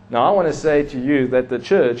 Now I want to say to you that the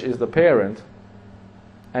church is the parent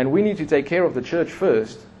and we need to take care of the church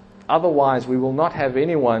first. Otherwise we will not have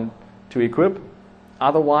anyone to equip.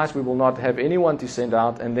 Otherwise we will not have anyone to send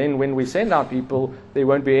out, and then when we send out people, there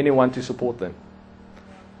won't be anyone to support them.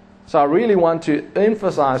 So I really want to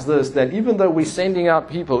emphasize this, that even though we're sending out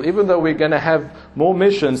people, even though we're going to have more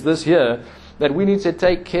missions this year, that we need to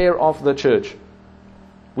take care of the church.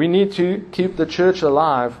 We need to keep the church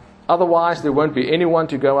alive. Otherwise, there won't be anyone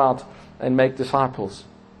to go out and make disciples.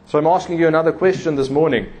 So I'm asking you another question this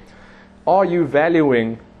morning. Are you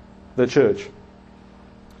valuing the church?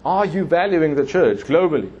 Are you valuing the church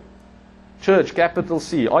globally? Church, capital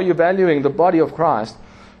C. Are you valuing the body of Christ?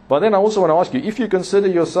 But then I also want to ask you, if you consider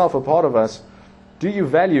yourself a part of us, do you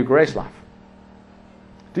value GraceLife?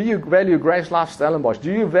 Do you value GraceLife Stellenbosch?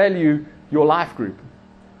 Do you value your life group?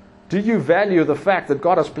 Do you value the fact that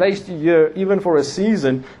God has placed you here even for a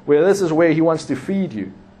season where this is where He wants to feed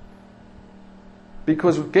you?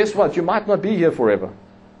 Because guess what? You might not be here forever.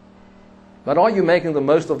 But are you making the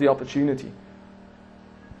most of the opportunity?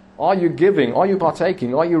 Are you giving? Are you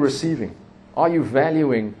partaking? Are you receiving? Are you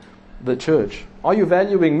valuing the church? Are you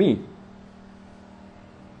valuing me?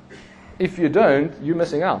 If you don't, you're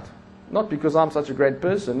missing out. Not because I'm such a great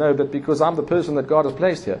person, no, but because I'm the person that God has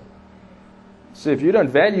placed here. So if you don't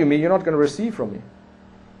value me, you're not going to receive from me.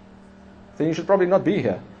 Then you should probably not be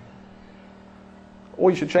here. Or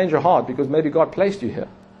you should change your heart because maybe God placed you here.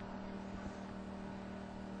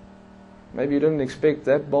 Maybe you didn't expect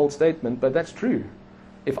that bold statement, but that's true.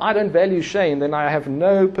 If I don't value Shane, then I have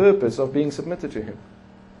no purpose of being submitted to him.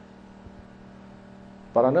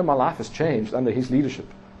 But I know my life has changed under his leadership,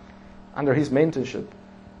 under his mentorship,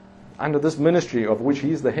 under this ministry of which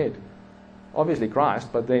he is the head. Obviously Christ,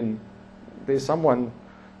 but then there's someone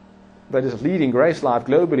that is leading GraceLife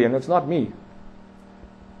globally, and it's not me.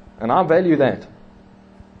 And I value that.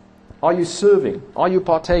 Are you serving? Are you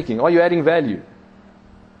partaking? Are you adding value?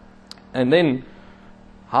 And then,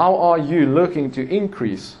 how are you looking to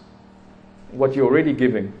increase what you're already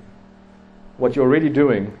giving, what you're already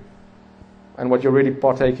doing, and what you're already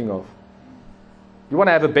partaking of? You want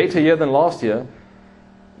to have a better year than last year,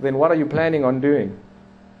 then what are you planning on doing?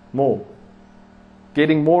 More.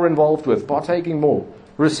 Getting more involved with, partaking more,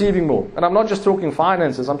 receiving more. And I'm not just talking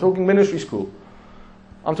finances, I'm talking ministry school.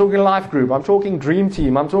 I'm talking life group, I'm talking dream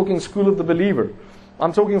team, I'm talking school of the believer.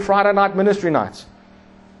 I'm talking Friday night ministry nights.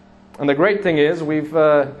 And the great thing is we've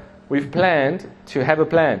planned to have a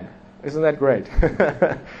plan. Isn't that great?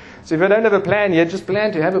 So if you don't have a plan yet, just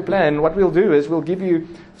plan to have a plan. What we'll do is we'll give you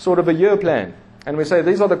sort of a year plan. And we say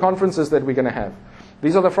these are the conferences that we're going to have.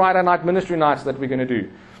 These are the Friday night ministry nights that we're going to do.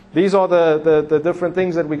 These are the different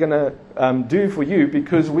things that we're going to do for you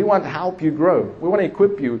because we want to help you grow. We want to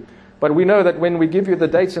equip you. But we know that when we give you the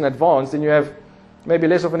dates in advance, then you have maybe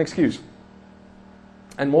less of an excuse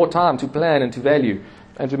and more time to plan and to value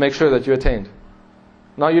and to make sure that you attend.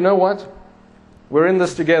 Now, you know what? We're in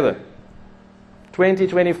this together.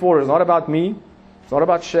 2024 is not about me. It's not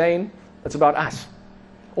about Shane. It's about us.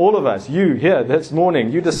 All of us, you here this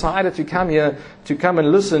morning, you decided to come here to come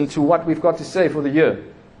and listen to what we've got to say for the year.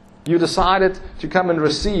 You decided to come and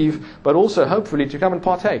receive, but also hopefully to come and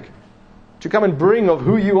partake. To come and bring of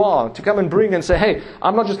who you are. To come and bring and say, hey,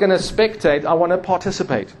 I'm not just going to spectate, I want to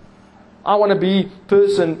participate. I want to be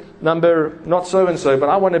person number not so-and-so, but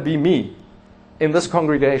I want to be me in this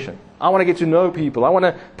congregation. I want to get to know people. I want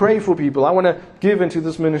to pray for people. I want to give into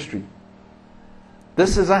this ministry.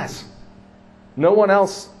 This is us. No one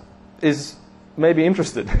else is maybe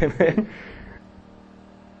interested.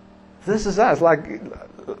 This is us. Like,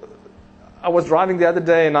 I was driving the other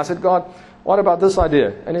day and I said, God, what about this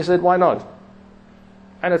idea? And He said, why not?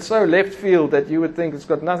 And it's so left field that you would think it's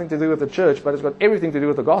got nothing to do with the church, but it's got everything to do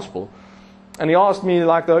with the gospel. And He asked me,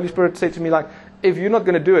 like the Holy Spirit said to me, like, if you're not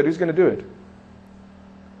going to do it, who's going to do it?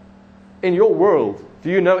 In your world, do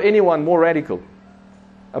you know anyone more radical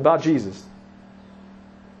about Jesus?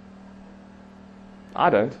 I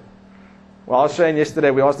don't. Well, I was saying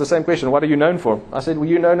yesterday, we asked the same question, what are you known for? I said, were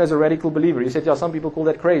you known as a radical believer? He said, yeah, some people call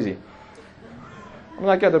that crazy. I'm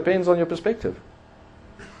like, yeah, it depends on your perspective.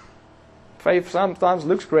 Faith sometimes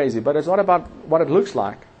looks crazy, but it's not about what it looks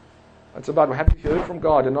like. It's about have you heard from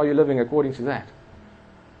God and are you living according to that?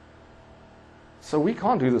 So we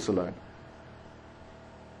can't do this alone.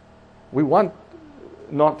 We want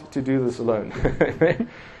not to do this alone.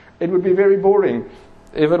 It would be very boring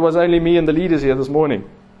if it was only me and the leaders here this morning.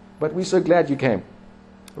 But we're so glad you came.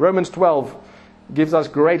 Romans 12 gives us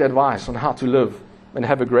great advice on how to live and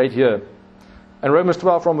have a great year. And Romans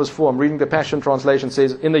 12 from verse 4, I'm reading the Passion Translation,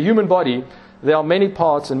 says, in the human body there are many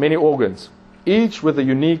parts and many organs, each with a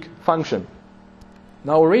unique function.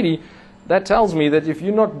 Now already, that tells me that if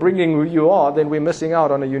you're not bringing who you are, then we're missing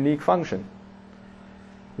out on a unique function.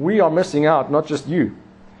 We are missing out, not just you.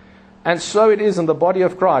 And so it is in the body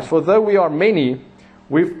of Christ. For though we are many,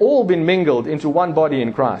 we've all been mingled into one body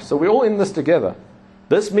in Christ. So we're all in this together.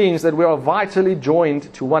 This means that we are vitally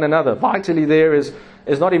joined to one another. Vitally there is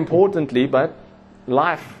not importantly, but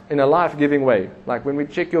life in a life-giving way. Like when we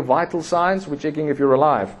check your vital signs, we're checking if you're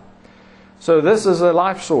alive. So this is a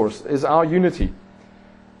life source, is our unity.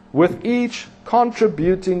 With each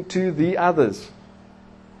contributing to the others.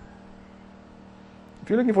 If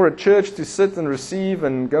you're looking for a church to sit and receive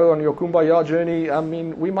and go on your kumbaya journey, I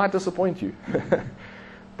mean, we might disappoint you.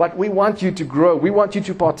 But we want you to grow. We want you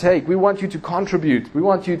to partake. We want you to contribute. We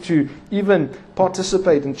want you to even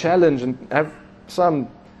participate and challenge and have some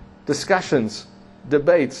discussions,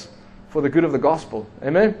 debates for the good of the gospel.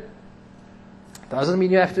 Amen? Doesn't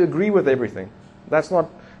mean you have to agree with everything. That's not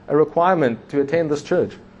a requirement to attend this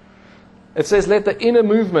church. It says, let the inner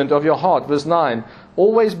movement of your heart, verse 9,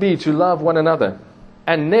 always be to love one another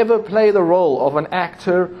and never play the role of an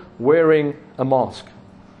actor wearing a mask.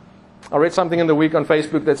 I read something in the week on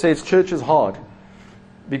Facebook that says church is hard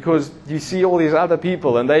because you see all these other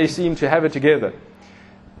people and they seem to have it together.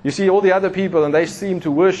 You see all the other people and they seem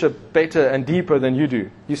to worship better and deeper than you do.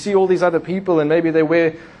 You see all these other people and maybe they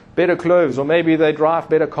wear better clothes or maybe they drive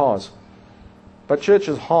better cars. But church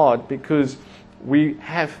is hard because we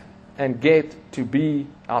have and get to be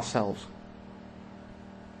ourselves.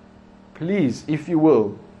 Please, if you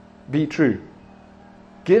will, be true.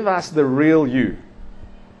 Give us the real you.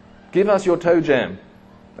 Give us your toe jam.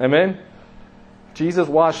 Amen? Jesus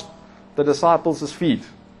washed the disciples' feet.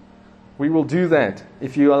 We will do that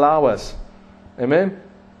if you allow us. Amen?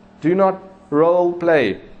 Do not role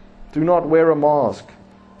play. Do not wear a mask.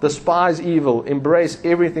 Despise evil. Embrace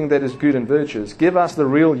everything that is good and virtuous. Give us the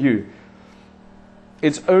real you.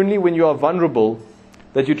 It's only when you are vulnerable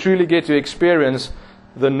that you truly get to experience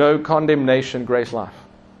the no condemnation grace life.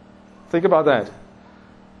 Think about that.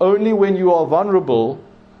 Only when you are vulnerable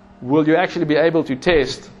will you actually be able to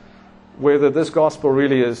test whether this gospel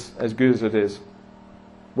really is as good as it is.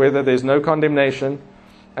 Whether there's no condemnation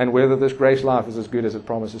and whether this grace life is as good as it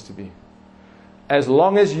promises to be. As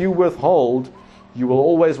long as you withhold, you will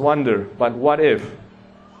always wonder, but what if?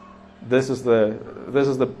 This is the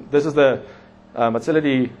wat sê hulle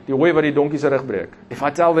die hooi wat die donkie se rug breek. If I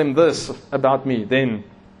tell them this about me, then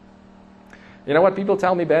you know what, people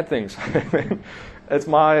tell me bad things. It's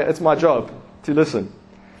my job to listen.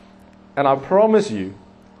 And I promise you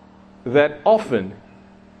that often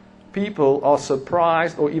people are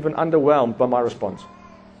surprised or even underwhelmed by my response.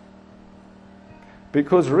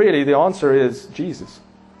 Because really the answer is Jesus.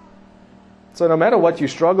 So no matter what you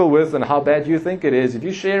struggle with and how bad you think it is, if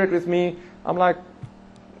you share it with me, I'm like,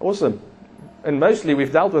 awesome. And mostly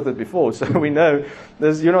we've dealt with it before, so we know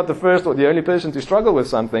you're not the first or the only person to struggle with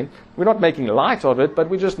something. We're not making light of it, but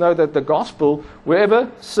we just know that the gospel,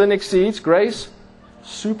 wherever sin exceeds, grace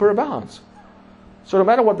superabounds. So no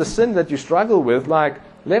matter what the sin that you struggle with,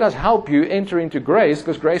 let us help you enter into grace,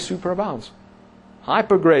 because grace superabounds.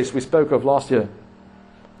 Hyper grace we spoke of last year.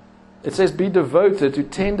 It says, be devoted to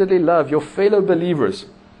tenderly love your fellow believers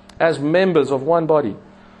as members of one body.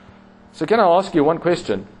 So can I ask you one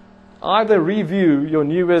question? Either review your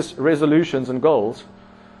newest resolutions and goals,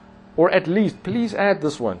 or at least please add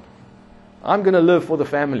this one. I'm going to live for the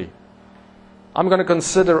family. I'm going to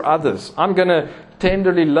consider others. I'm going to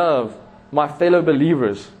tenderly love my fellow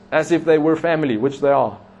believers as if they were family, which they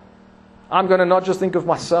are. I'm going to not just think of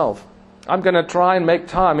myself. I'm going to try and make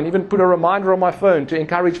time and even put a reminder on my phone to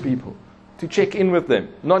encourage people, to check in with them,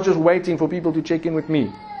 not just waiting for people to check in with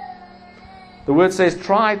me. The word says,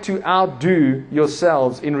 try to outdo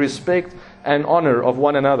yourselves in respect and honor of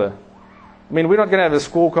one another. I mean, we're not going to have a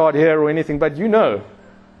scorecard here or anything, but you know,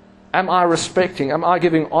 am I respecting? Am I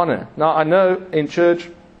giving honor? Now, I know in church,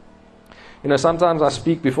 sometimes I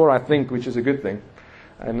speak before I think, which is a good thing.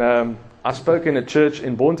 And I spoke in a church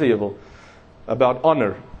in Bonteheuwel about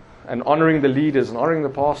honor and honoring the leaders and honoring the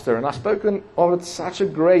pastor. And I spoke of it such a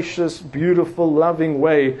gracious, beautiful, loving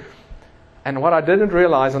way. And what I didn't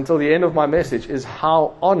realize until the end of my message is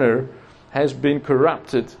how honor has been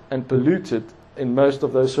corrupted and polluted in most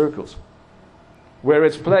of those circles. Where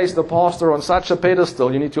it's placed the pastor on such a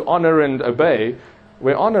pedestal, you need to honor and obey,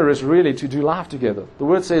 where honor is really to do life together. The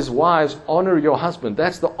word says, wives, honor your husband.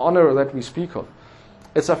 That's the honor that we speak of.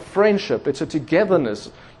 It's a friendship. It's a togetherness.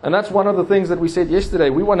 And that's one of the things that we said yesterday.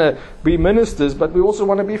 We want to be ministers, but we also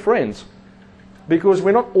want to be friends. Because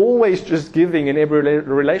we're not always just giving in every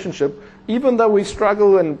relationship. Even though we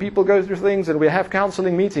struggle and people go through things and we have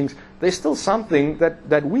counseling meetings, there's still something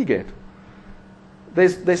that we get.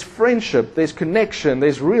 There's friendship, there's connection,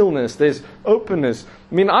 there's realness, there's openness.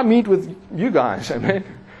 I mean, I meet with you guys, amen.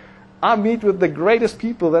 I meet with the greatest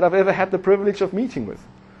people that I've ever had the privilege of meeting with.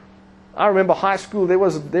 I remember high school, there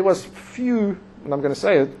was few, and I'm going to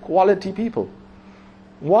say it, quality people.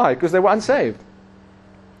 Why? Because they were unsaved.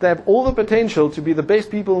 They have all the potential to be the best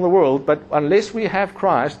people in the world, but unless we have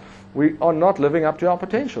Christ, we are not living up to our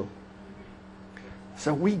potential.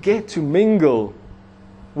 So we get to mingle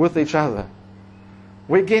with each other.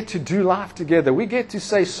 We get to do life together. We get to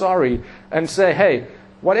say sorry and say, hey,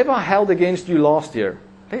 Whatever I held against you last year,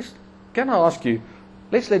 can I ask you,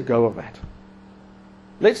 let's let go of that.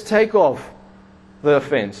 Let's take off the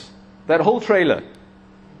offense. That whole trailer.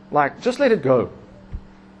 Just let it go.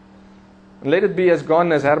 And let it be as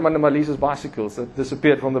gone as Herman and Malisa's bicycles that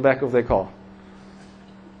disappeared from the back of their car.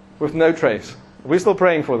 With no trace. We're still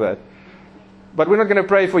praying for that. But we're not going to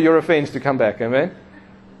pray for your offense to come back. Amen?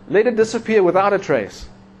 Let it disappear without a trace.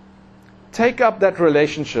 Take up that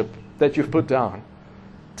relationship that you've put down.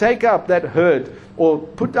 Take up that hurt, or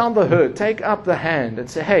put down the hurt. Take up the hand and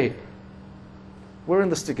say, hey, we're in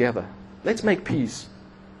this together. Let's make peace.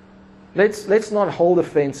 Let's not hold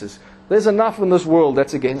offenses. There's enough in this world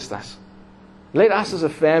that's against us. Let us as a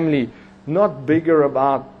family not bigger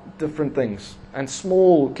about different things and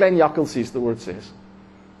small, klein jakkelsies, the word says.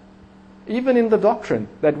 Even in the doctrine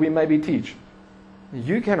that we maybe teach,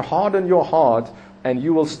 you can harden your heart and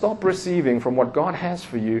you will stop receiving from what God has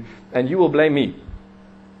for you and you will blame me.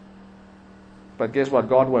 But guess what?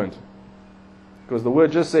 God won't. Because the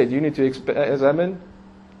word just said you need to examine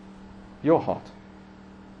your heart.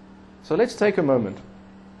 So let's take a moment.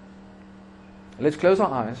 Let's close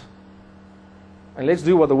our eyes. And let's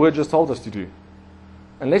do what the word just told us to do.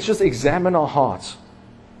 And let's just examine our hearts.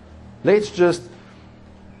 Let's just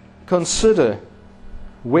consider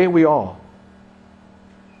where we are.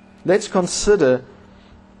 Let's consider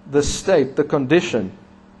the state, the condition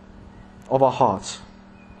of our hearts.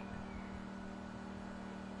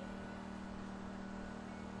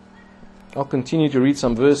 I'll continue to read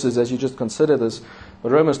some verses as you just consider this.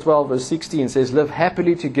 But Romans 12 verse 16 says, live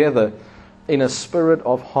happily together in a spirit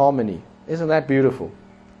of harmony. Isn't that beautiful?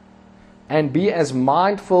 And be as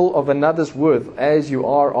mindful of another's worth as you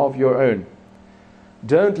are of your own.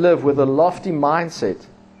 Don't live with a lofty mindset,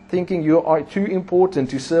 thinking you are too important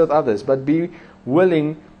to serve others, but be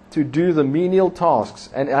willing to do the menial tasks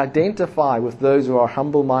and identify with those who are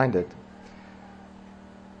humble-minded.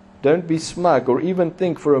 Don't be smug or even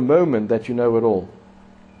think for a moment that you know it all.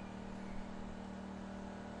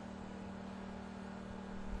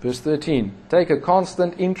 Verse 13, take a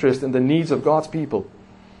constant interest in the needs of God's people.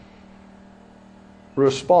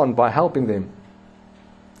 Respond by helping them.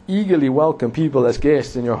 Eagerly welcome people as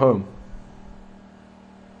guests in your home.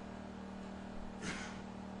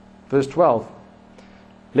 Verse 12,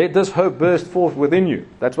 let this hope burst forth within you.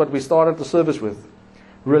 That's what we started the service with.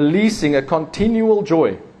 Releasing a continual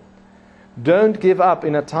joy. Don't give up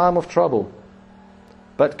in a time of trouble,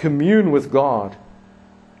 but commune with God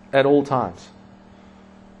at all times.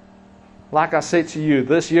 Like I said to you,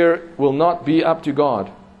 this year will not be up to God.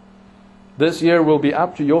 This year will be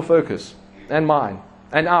up to your focus and mine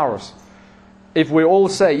and ours. If we all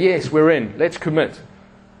say, yes, we're in, let's commit.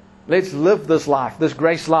 Let's live this life, this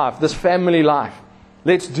grace life, this family life.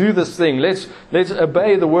 Let's do this thing. Let's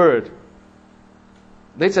obey the word.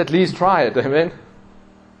 Let's at least try it. Amen.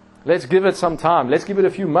 Let's give it some time. Let's give it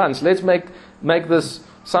a few months. Let's make this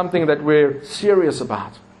something that we're serious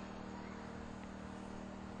about.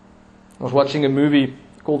 I was watching a movie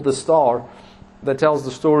called The Star that tells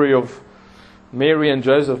the story of Mary and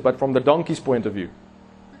Joseph, but from the donkey's point of view.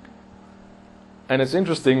 And it's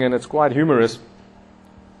interesting and it's quite humorous.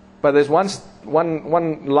 But there's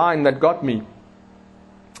one line that got me.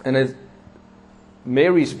 And it's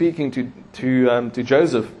Mary speaking to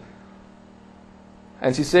Joseph.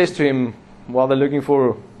 And she says to him, while they're looking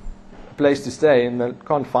for a place to stay and they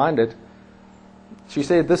can't find it, she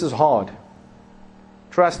said, this is hard.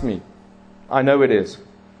 Trust me. I know it is.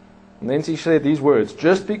 And then she said these words,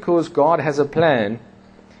 just because God has a plan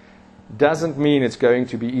doesn't mean it's going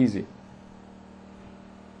to be easy.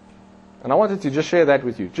 And I wanted to just share that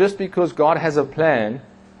with you. Just because God has a plan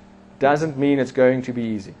doesn't mean it's going to be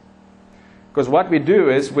easy. Because what we do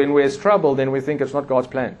is when we're in trouble, then we think it's not God's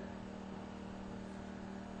plan.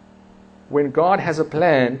 When God has a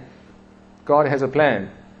plan, God has a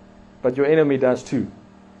plan. But your enemy does too.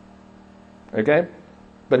 Okay?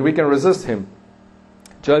 But we can resist him.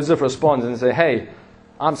 Joseph responds and says, hey,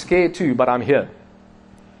 I'm scared too, but I'm here.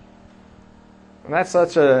 And that's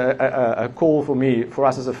such a call for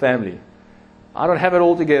us as a family. I don't have it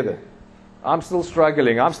all together. I'm still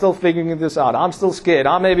struggling. I'm still figuring this out. I'm still scared.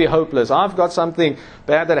 I may be hopeless. I've got something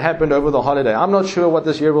bad that happened over the holiday. I'm not sure what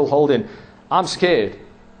this year will hold in. I'm scared.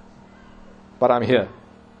 But I'm here.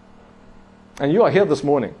 And you are here this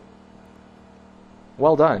morning.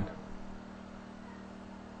 Well done.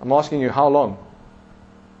 I'm asking you, how long?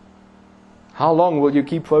 How long will you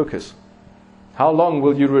keep focus? How long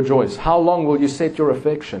will you rejoice? How long will you set your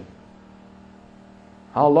affection?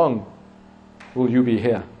 How long will you be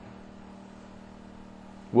here?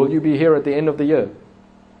 Will you be here at the end of the year?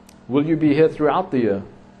 Will you be here throughout the year?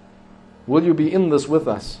 Will you be in this with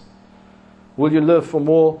us? Will you live for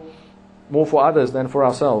more for others than for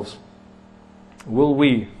ourselves? Will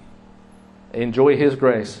we enjoy His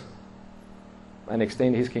grace and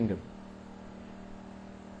extend His kingdom?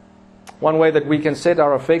 One way that we can set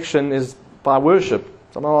our affection is by worship.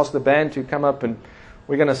 So I'm going to ask the band to come up, and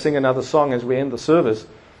we're going to sing another song as we end the service.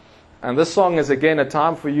 And this song is again a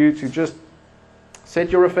time for you to just set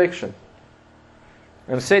your affection.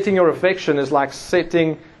 And setting your affection is like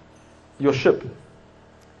setting your ship,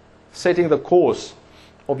 setting the course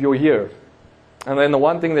of your year. And then the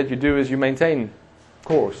one thing that you do is you maintain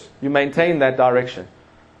course. You maintain that direction.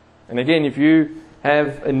 And again, if you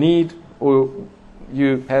have a need or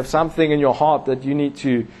you have something in your heart that you need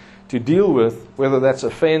to deal with, whether that's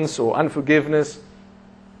offense or unforgiveness,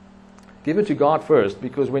 give it to God first,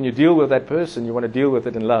 because when you deal with that person, you want to deal with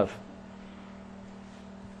it in love.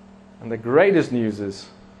 And the greatest news is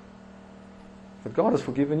that God has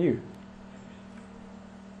forgiven you.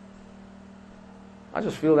 I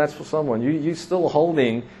just feel that's for someone. You're still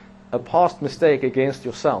holding a past mistake against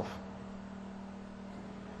yourself.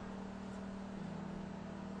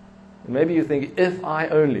 And maybe you think, if I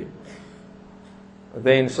only,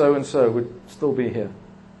 then so-and-so would still be here.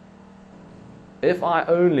 If I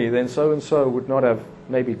only, then so-and-so would not have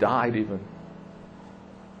maybe died even.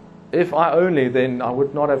 If I only, then I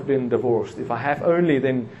would not have been divorced. If I have only,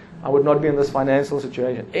 then I would not be in this financial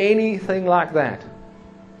situation. Anything like that.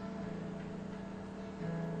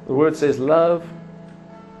 The word says love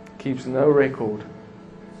keeps no record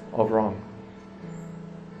of wrong.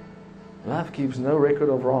 Love keeps no record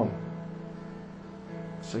of wrong.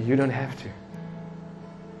 So you don't have to.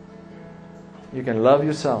 You can love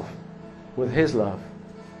yourself with His love.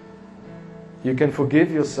 You can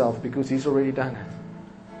forgive yourself because He's already done it.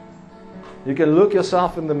 You can look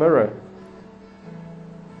yourself in the mirror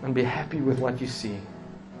and be happy with what you see.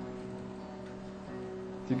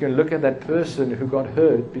 You can look at that person who got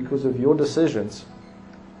hurt because of your decisions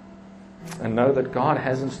and know that God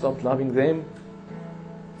hasn't stopped loving them,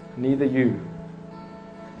 neither you.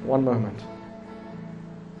 One moment.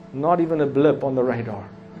 Not even a blip on the radar.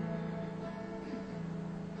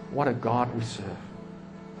 What a God we serve.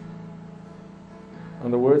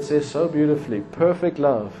 And the word says so beautifully, perfect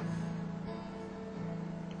love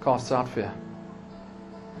casts out fear.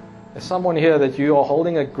 There's someone here that you are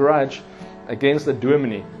holding a grudge against the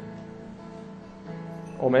dominee,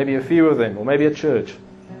 or maybe a few of them, or maybe a church.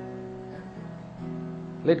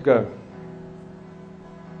 Let go.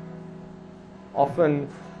 Often,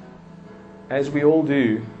 as we all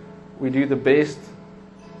do, we do the best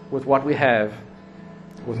with what we have,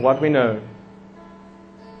 with what we know.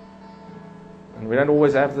 And we don't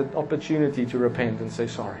always have the opportunity to repent and say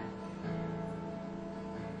sorry.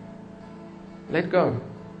 Let go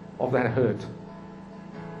of that hurt.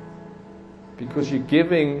 Because you're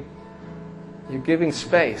giving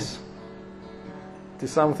space to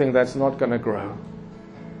something that's not going to grow.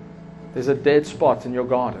 There's a dead spot in your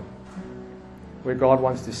garden where God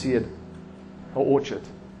wants to see it, an orchard,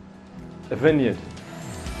 a vineyard,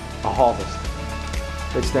 a harvest.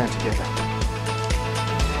 Let's stand together.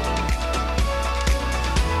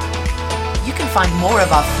 You can find more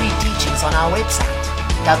of our free teachings on our website,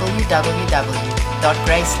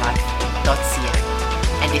 www.gracelife.ca.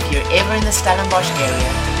 And if you're ever in the Stellenbosch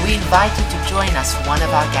area, we invite you to join us for one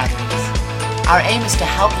of our gatherings. Our aim is to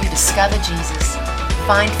help you discover Jesus,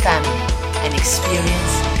 find family, and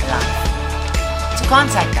experience life. To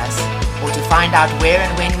contact us or to find out where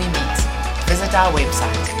and when we meet, visit our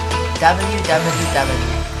website,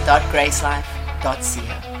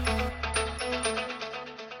 www.gracelife.ca.